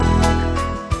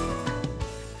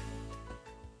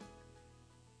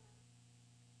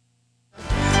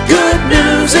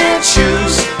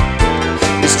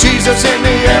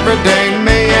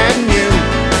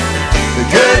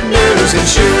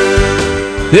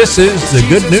This is the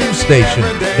Good News Station,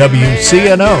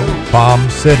 WCNO, Palm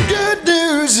City. Good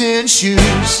news in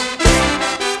shoes.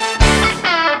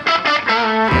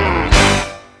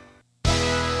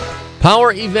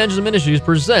 Power Evangelism Ministries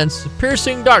presents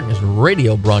Piercing Darkness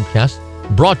radio broadcast,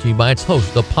 brought to you by its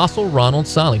host, Apostle Ronald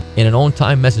Solly, in an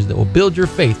on-time message that will build your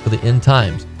faith for the end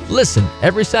times. Listen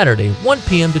every Saturday, 1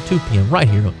 p.m. to 2 p.m. right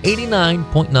here on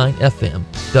 89.9 FM,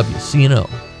 WCNO.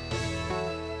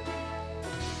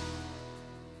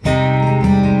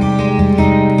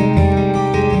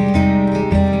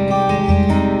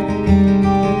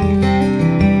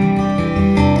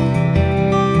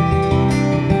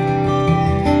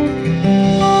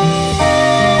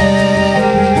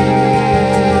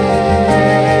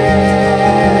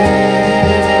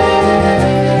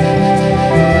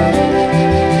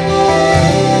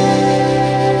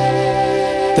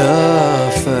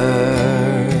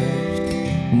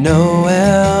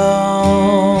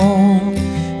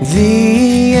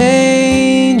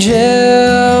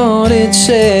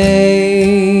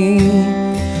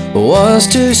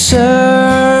 To certain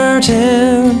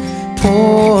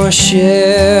poor shepherds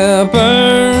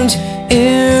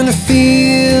in the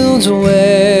fields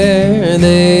where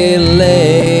they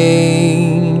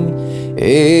lay,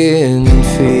 in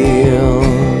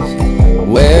fields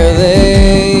where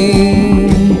they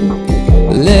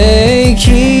lay,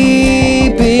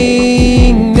 keeping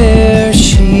their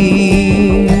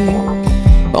sheep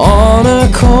on a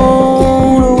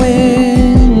cold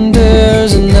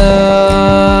winter's night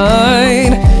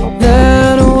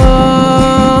that was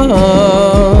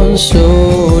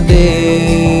so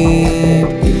deep.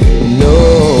 No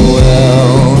help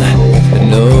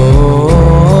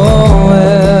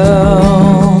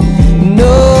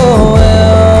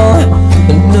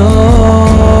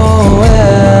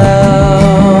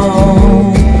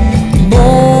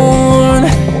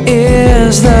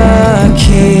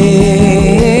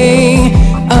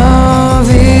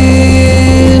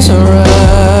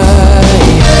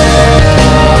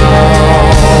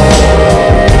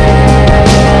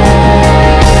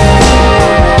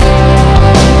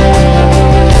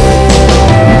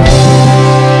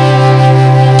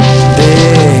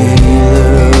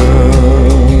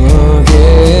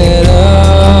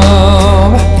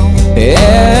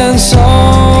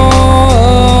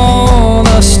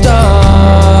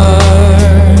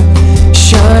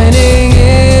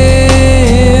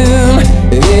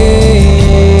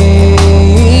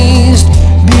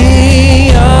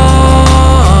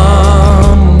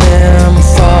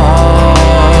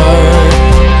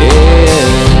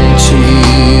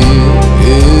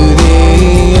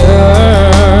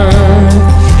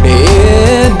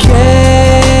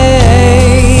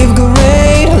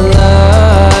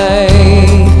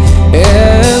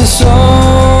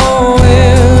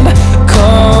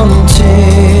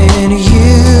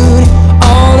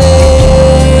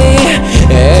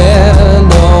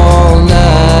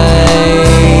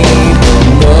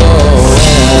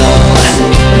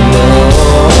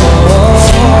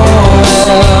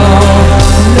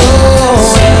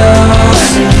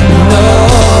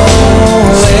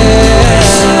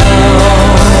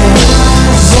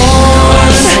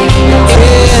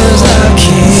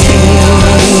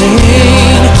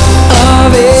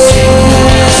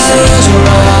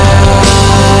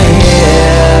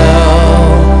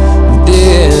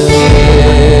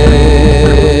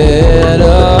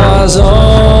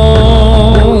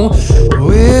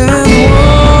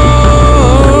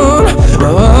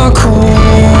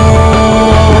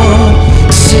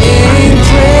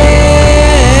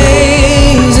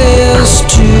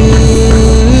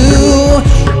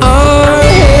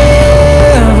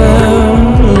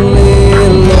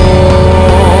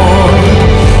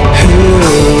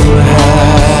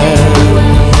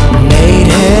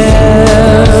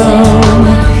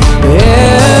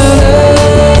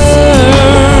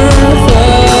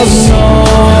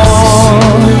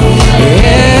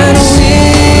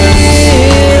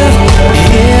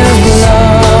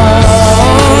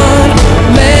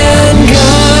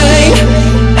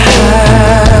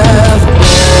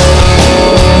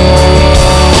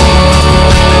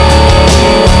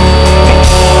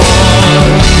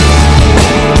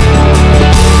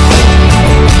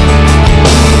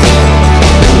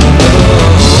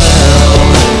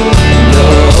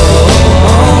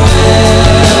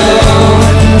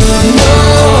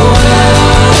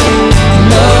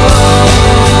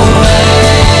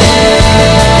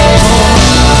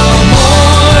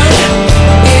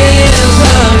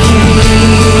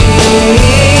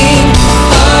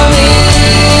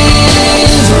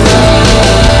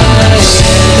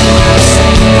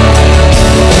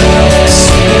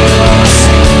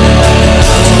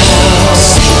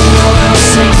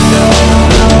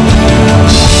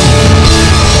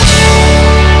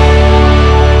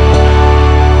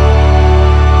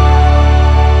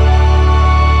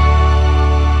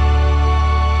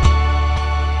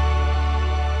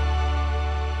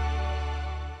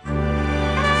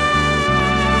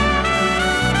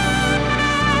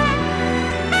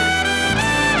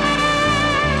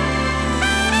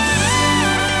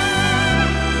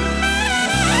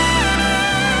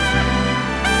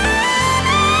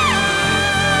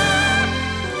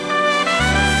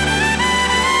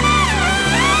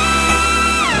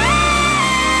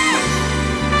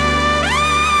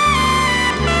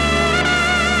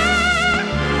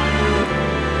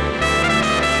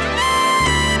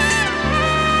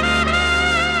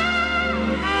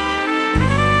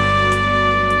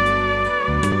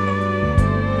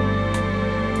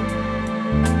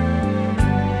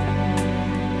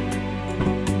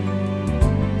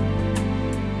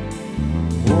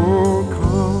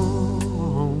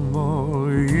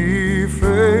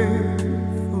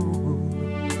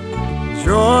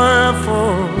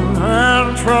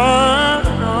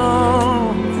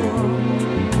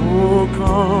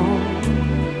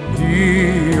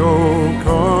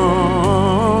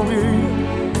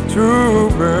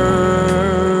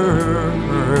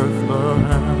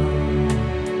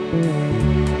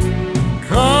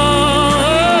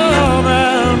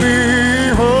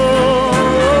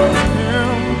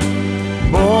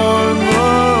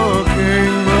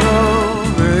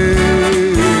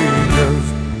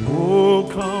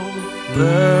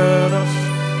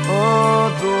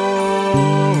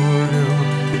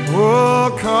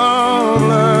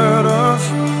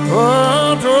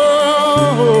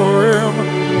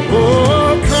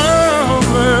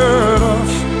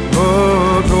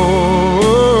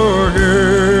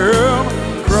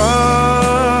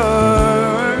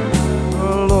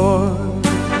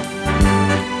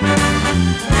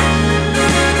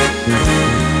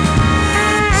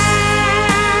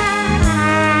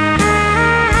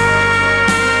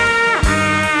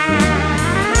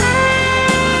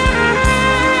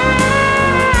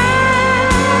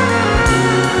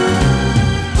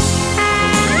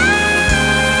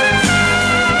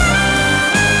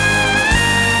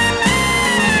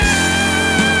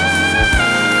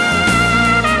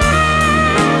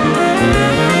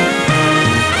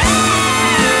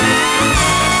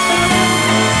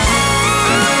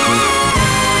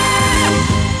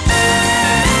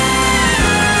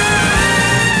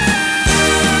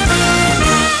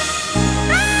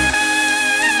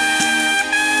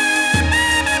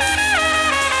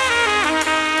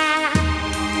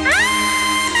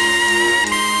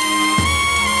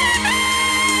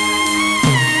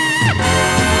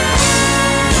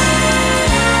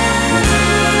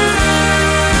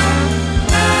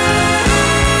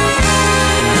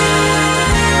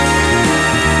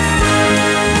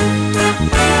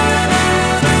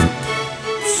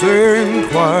sing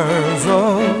choirs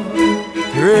of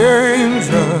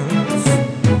angels,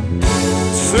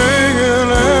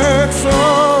 singing exaltation,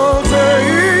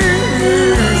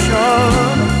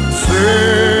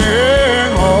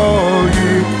 sing all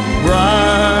ye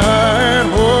bright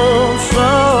hosts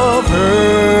of heaven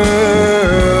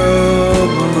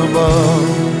above.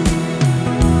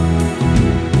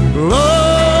 Glory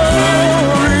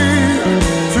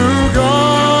to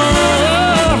God,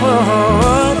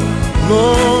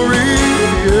 glory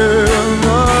in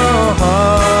the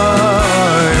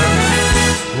highest.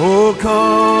 Oh,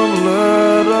 come,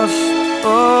 let us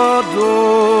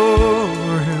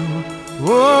adore Him.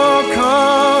 Oh,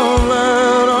 come,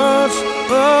 let us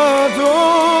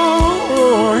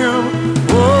adore Him.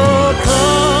 Oh,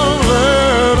 come,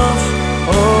 let us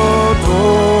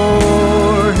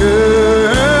adore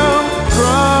Him,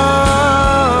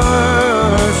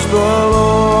 Christ the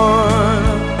Lord.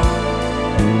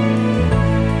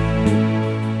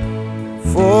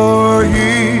 For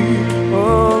He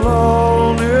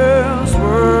alone is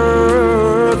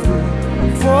worthy,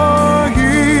 for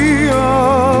He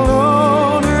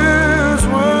alone is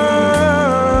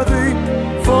worthy,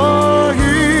 for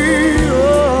He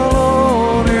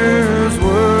alone is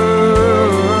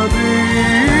worthy,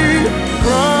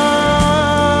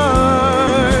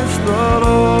 Christ the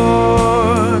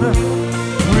Lord.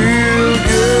 We'll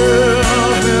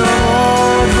give Him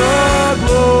all the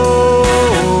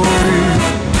glory.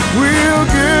 We'll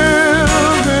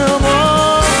give Him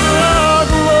all the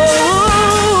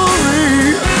glory.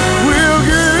 We'll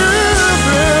give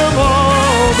Him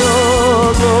all the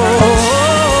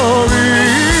glory.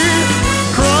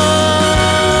 Christ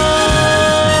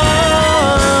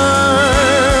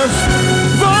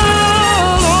the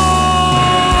Lord.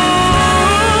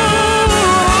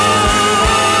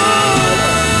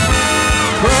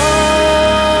 Christ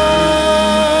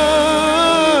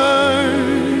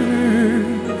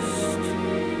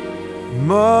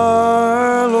my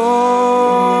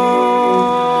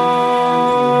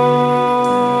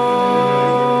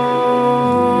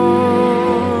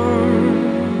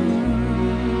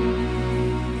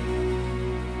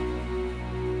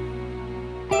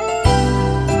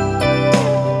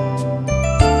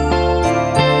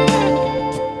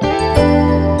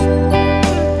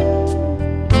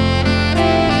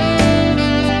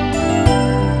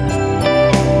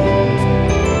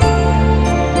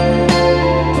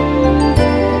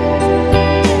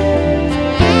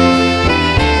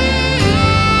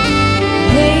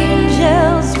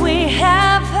Angels we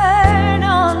have heard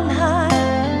on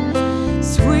high,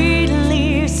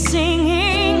 sweetly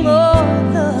singing o'er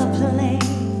the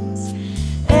plains,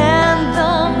 and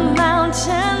the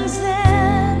mountains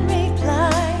in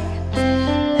reply,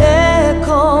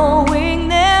 echoing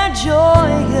their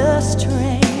joyous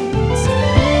strains.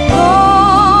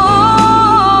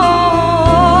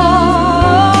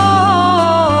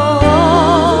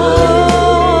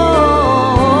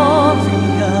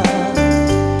 Gloria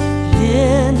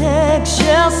in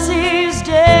excelsis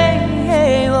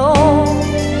Deo,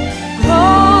 Gloria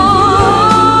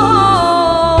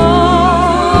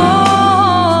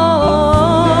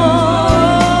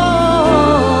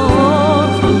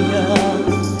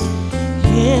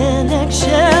in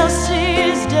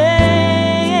excelsis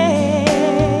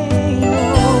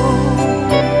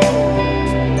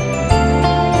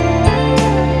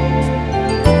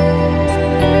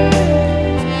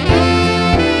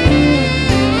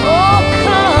Oh,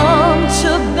 come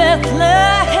to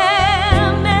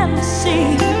Bethlehem and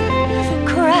see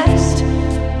Christ,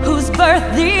 whose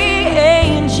birth the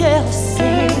angels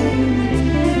sing.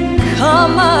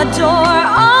 Come adore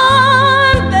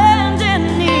on bended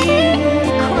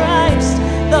knee Christ,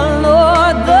 the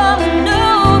Lord, the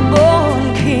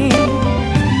newborn King.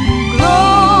 Gloria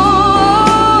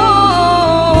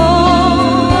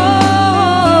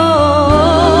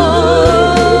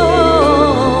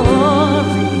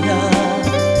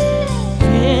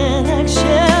in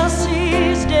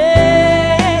excelsis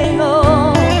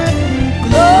Deo,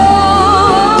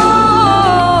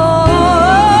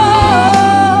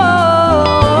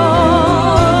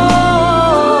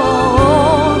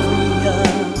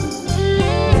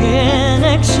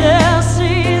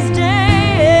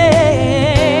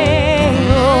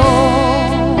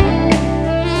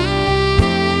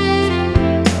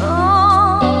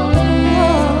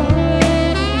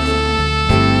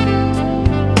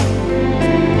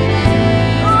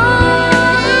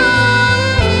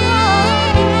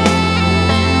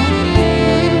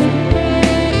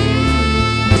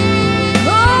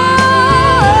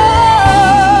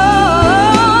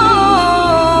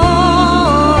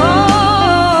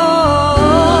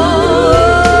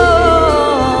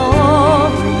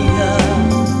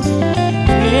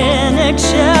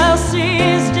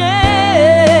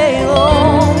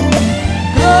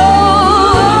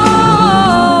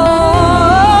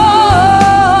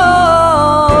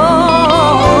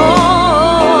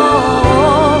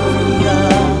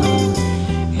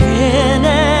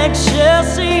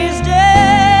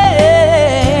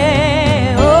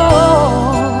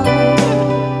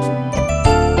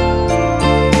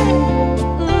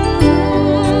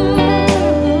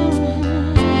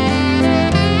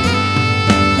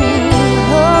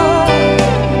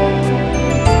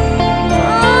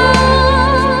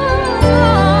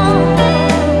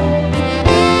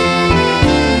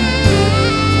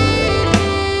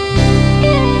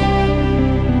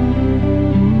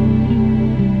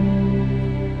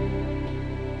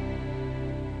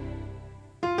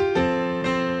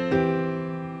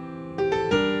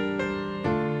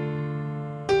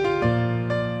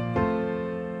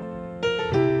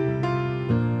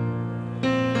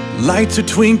 Lights are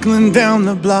twinkling down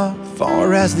the block,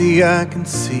 far as the eye can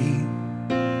see.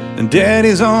 And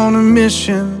Daddy's on a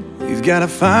mission, he's gotta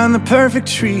find the perfect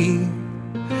tree.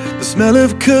 The smell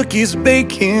of cookies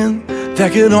baking,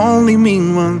 that could only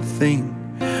mean one thing,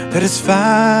 that it's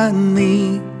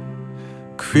finally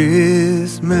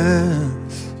Christmas,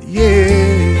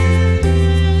 yeah.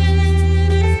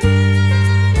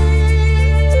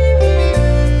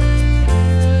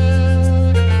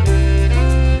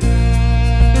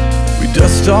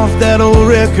 Dust off that old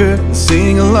record and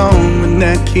sing along with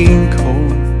Nat King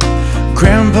Cole.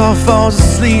 Grandpa falls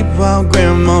asleep while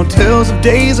Grandma tells of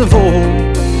days of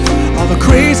old. All the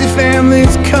crazy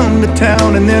families come to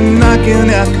town and they're knocking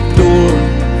at the door,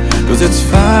 'cause it's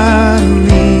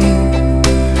finally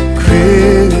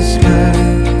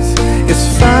Christmas. It's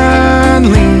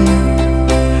finally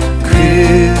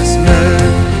Christmas.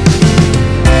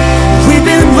 We've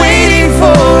been waiting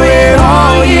for it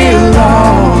all year long.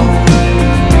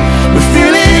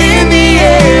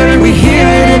 And we hear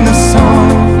it in the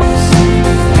songs.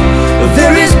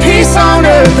 There is peace on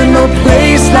earth and no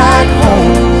place like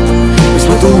home. It's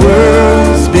what the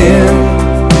world's been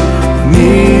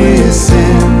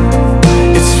missing.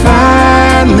 It's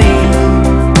finally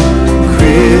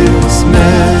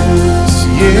Christmas,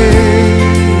 yeah.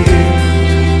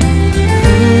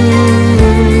 Ooh.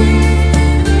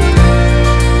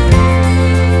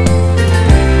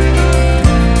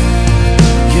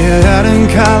 Yeah, out in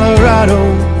Colorado,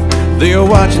 they are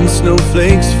watching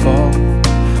snowflakes fall.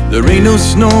 There ain't no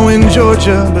snow in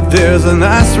Georgia, but there's a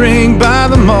nice ring by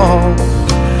the mall.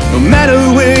 No matter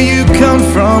where you come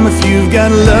from, if you've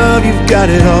got love, you've got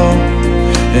it all.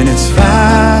 And it's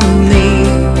finally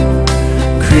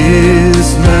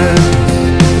Christmas.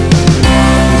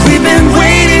 We've been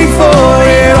waiting for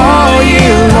it all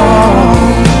year long.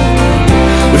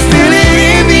 We feel it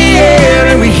in the air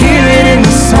and we hear it in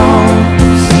the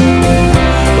songs.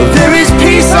 There is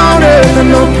peace on earth and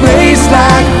no place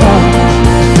like home.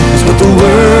 It's what the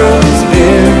world's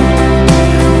been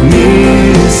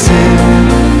missing.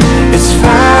 It's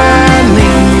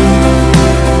finally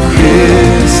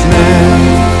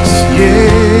Christmas,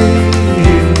 yeah.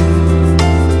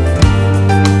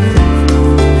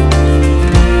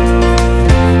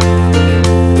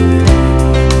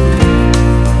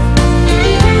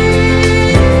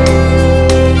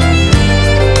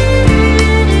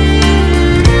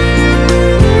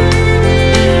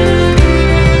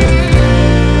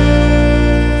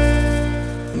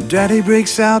 Daddy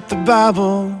breaks out the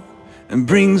Bible and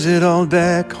brings it all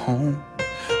back home.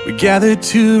 We gather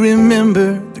to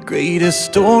remember the greatest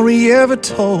story ever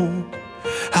told.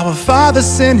 How a father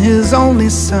sent his only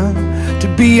son to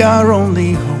be our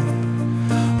only hope.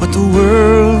 What the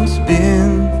world's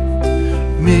been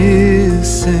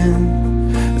missing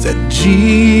is that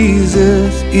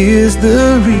Jesus is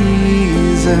the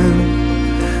reason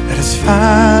that it's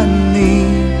finally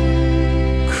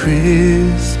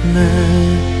Christmas.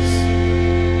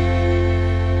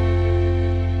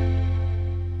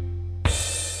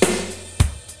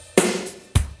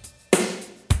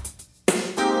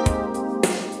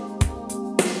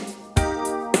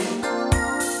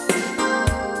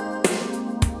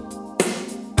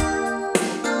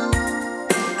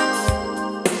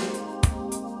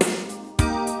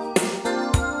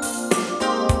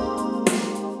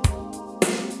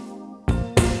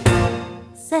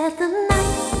 Said the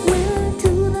night wind to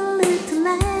the little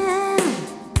lamb.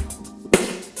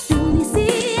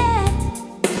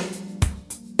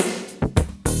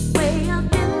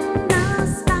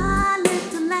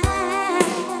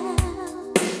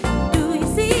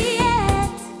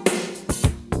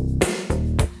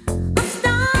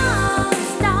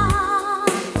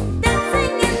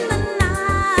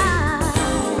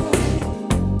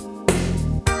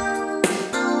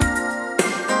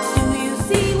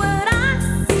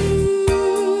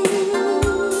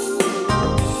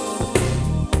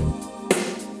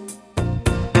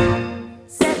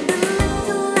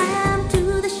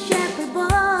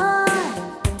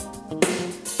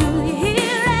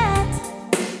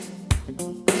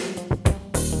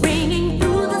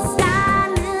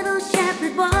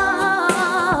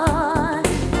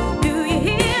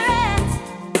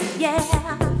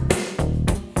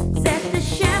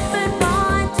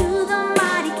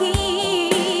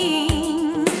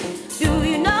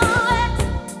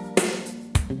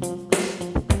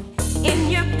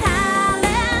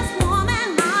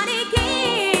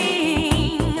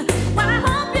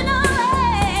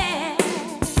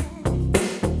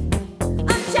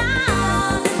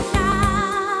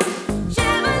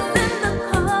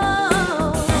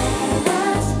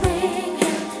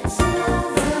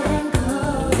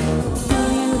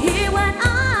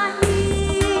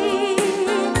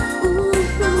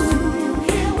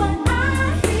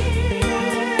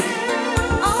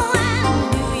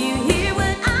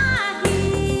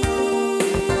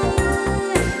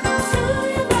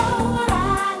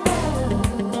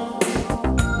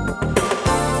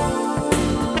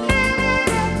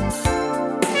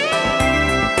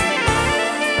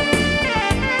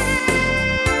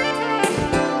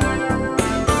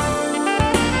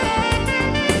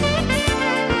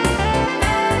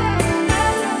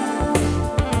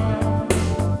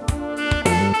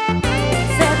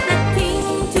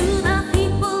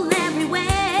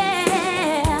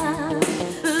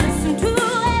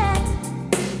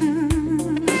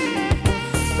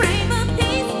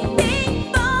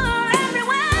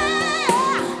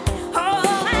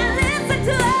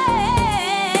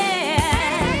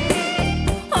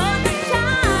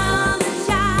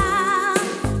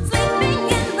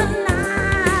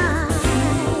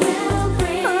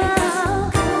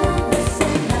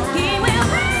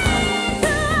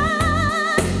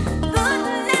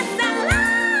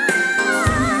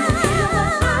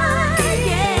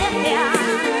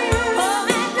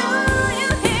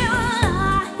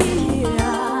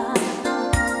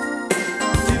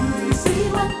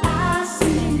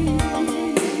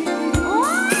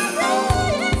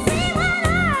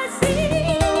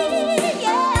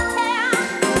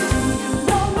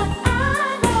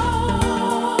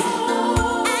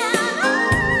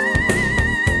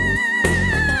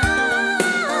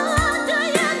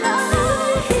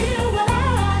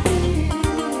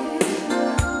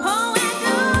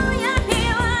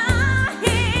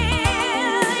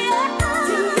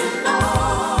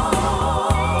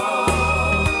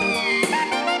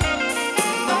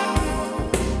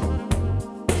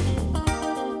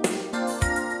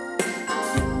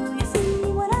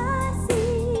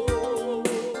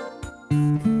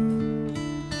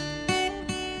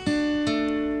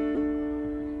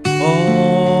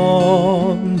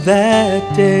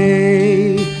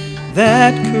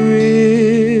 that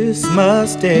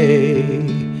Christmas day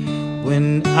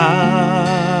when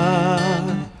I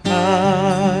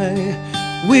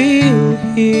will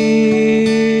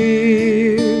hear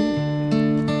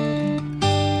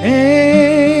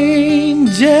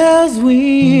angels'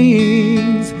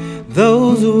 wings,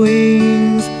 those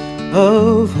wings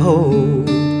of hope.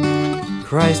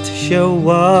 Christ shall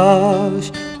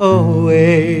wash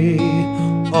away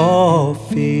all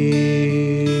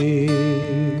fears,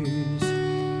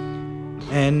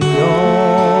 and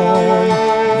on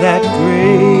that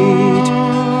great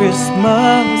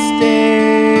Christmas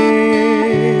day,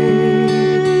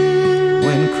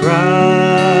 when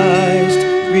Christ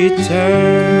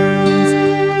returns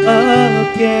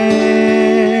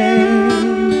again,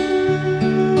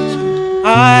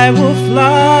 I will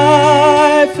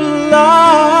fly,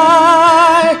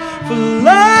 fly,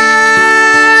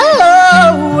 fly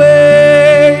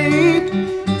away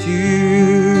to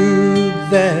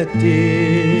that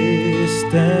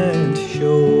distant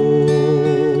shore,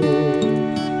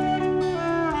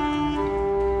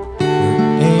 where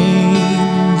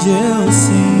angels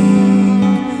sing.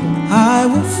 I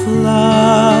will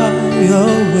fly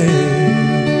away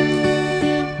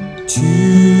to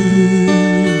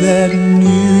that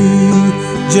new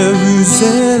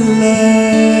Jerusalem,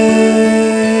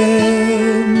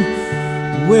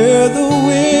 where the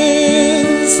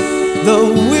winds, the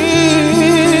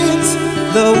winds,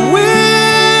 the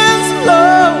winds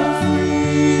blow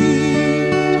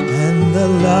free, and the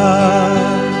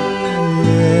lion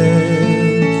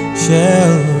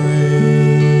shall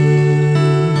reign.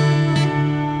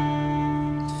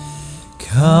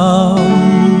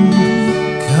 Come,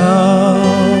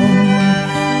 come,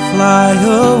 fly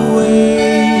away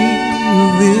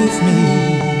with me.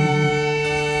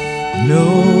 No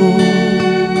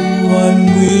one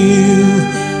will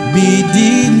be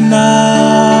denied.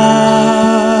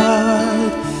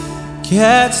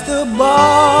 Catch the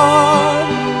ball,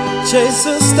 chase a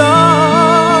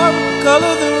star,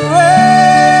 color the rainbow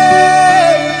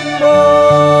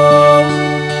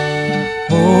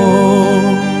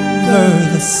over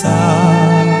the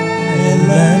silent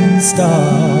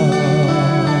stars.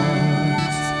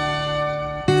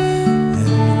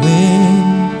 And when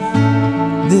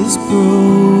this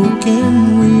broken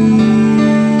wing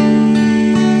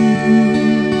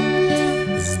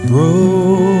is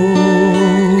broken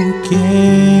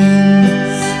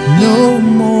no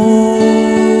more,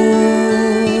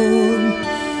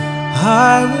 I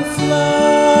will fly,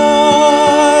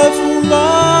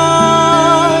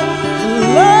 fly,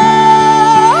 fly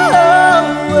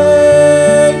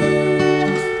away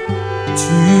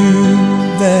to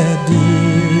that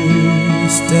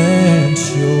distant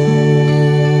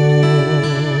shore.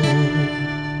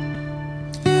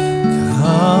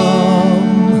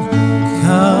 Come,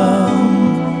 come,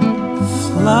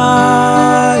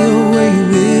 fly away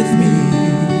with me.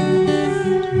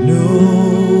 No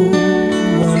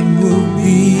one will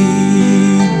be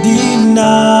denied.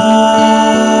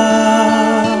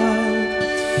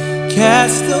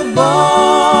 Catch the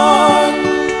ball,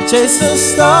 chase the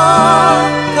star,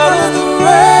 color the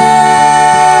rainbow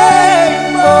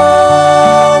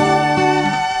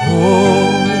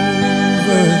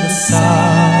over the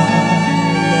silent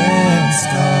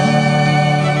star.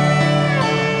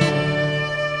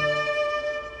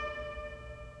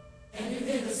 And you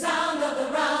hear the sound of the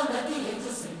round that the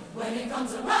angels sing. When it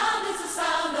comes around, it's the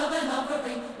sound of an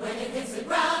offering. When it hits the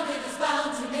ground, it is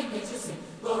bound to make nature sing.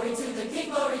 Glory to the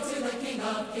King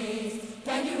of Kings.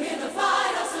 Can you hear the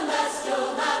flight of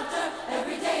celestial laughter?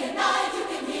 Every day and night you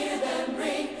can hear them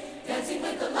ring, dancing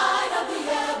with the light of the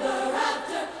ever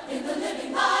after, in the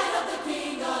living light of the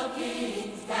King of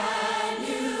Kings. Can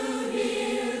you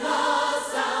hear the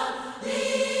sound the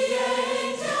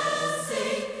angels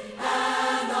sing,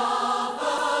 an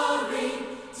offering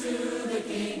to the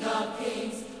King of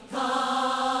Kings?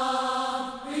 Come,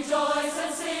 rejoice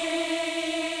and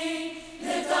sing,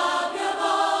 lift up your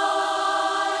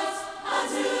voice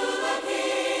unto the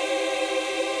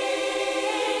King.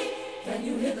 Can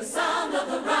you hear the sound of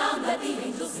the round that the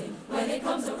angels sing? When it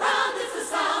comes around, it's the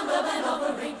sound of an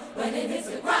offering. When it hits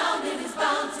the ground, it is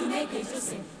bound to make angels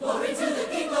sing. Glory to the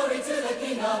King of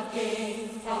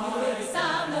Kings. Can you hear the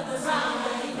sound of the round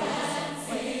that the angels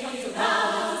sing? When it comes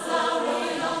around, it's the sound of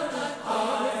an offering.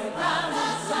 Round the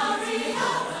glory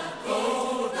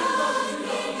of the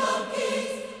King of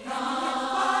Kings.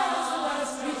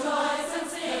 Come, rejoice and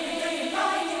sing,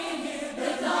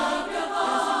 lift up your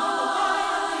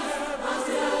voice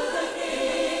unto the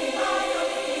King.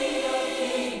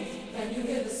 Can you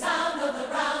hear the sound of the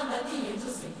round that the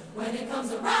angels sing? When it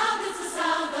comes around, it's the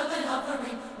sound of an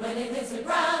offering. When it hits the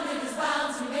ground, it is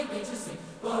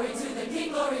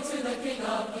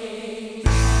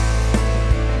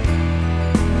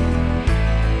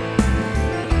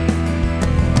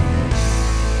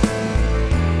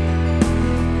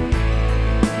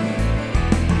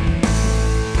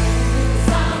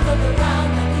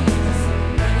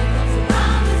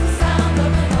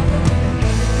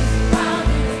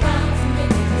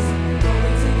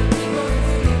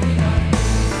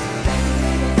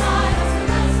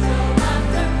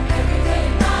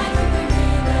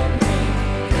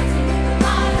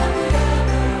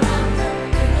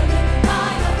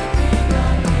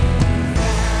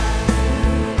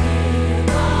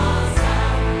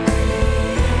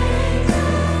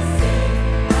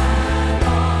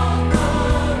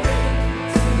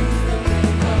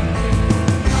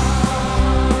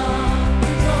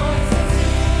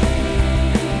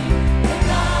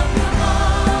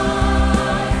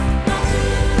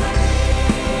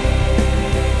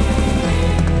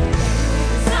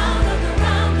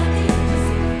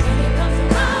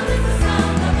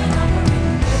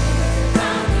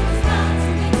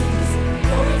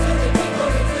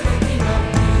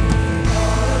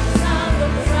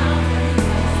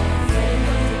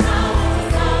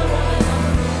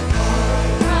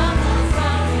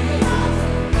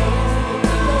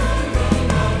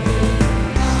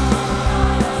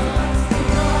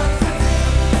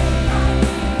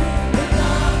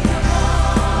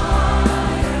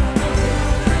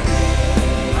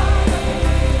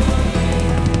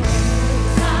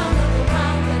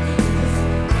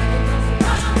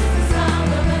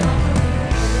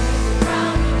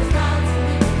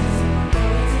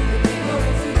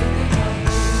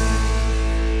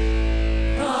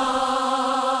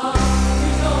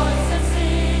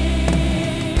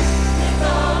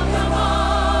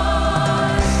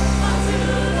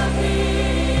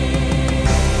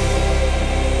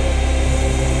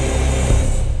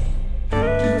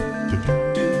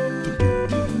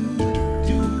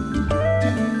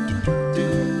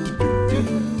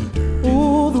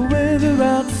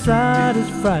is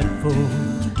frightful,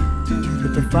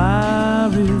 but the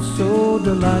fire is so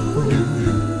delightful.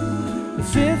 And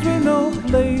since we've no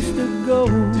place to go,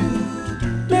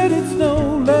 let it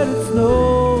snow, let it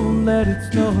snow, let it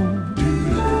snow.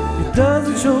 It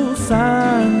doesn't show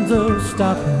signs of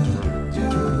stopping.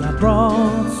 And I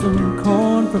brought some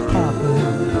corn for popping.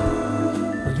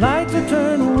 The lights are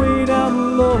turned way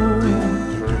down low.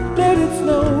 Let it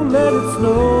snow, let it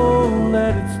snow,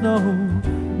 let it snow.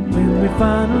 When we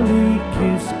finally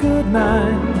kiss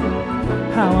goodnight,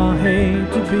 how I hate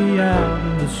to be out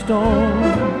in the storm.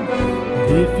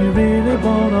 But if you really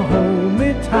wanna hold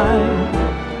me tight,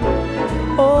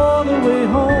 all the way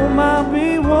home I'll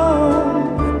be warm.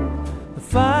 The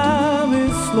fire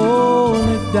is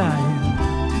slowly dying,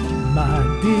 my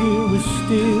dear, we're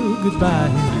still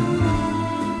goodbye.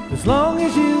 As long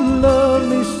as you love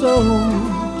me so,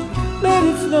 let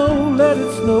it snow, let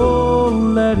it snow,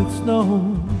 let it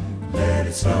snow. Let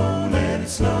it snow, let it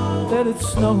snow. Let it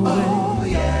snow, Oh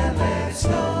yeah, let it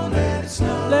snow, let it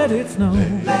snow. let it snow.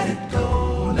 Let it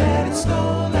go, let it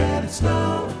snow, let it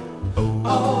snow.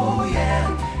 Oh yeah,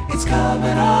 it's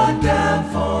coming on down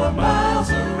for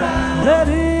miles around. Let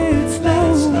it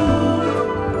snow.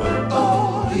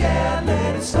 Oh yeah,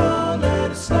 let it snow,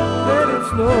 let it snow. Let it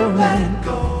snow. Let it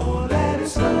go.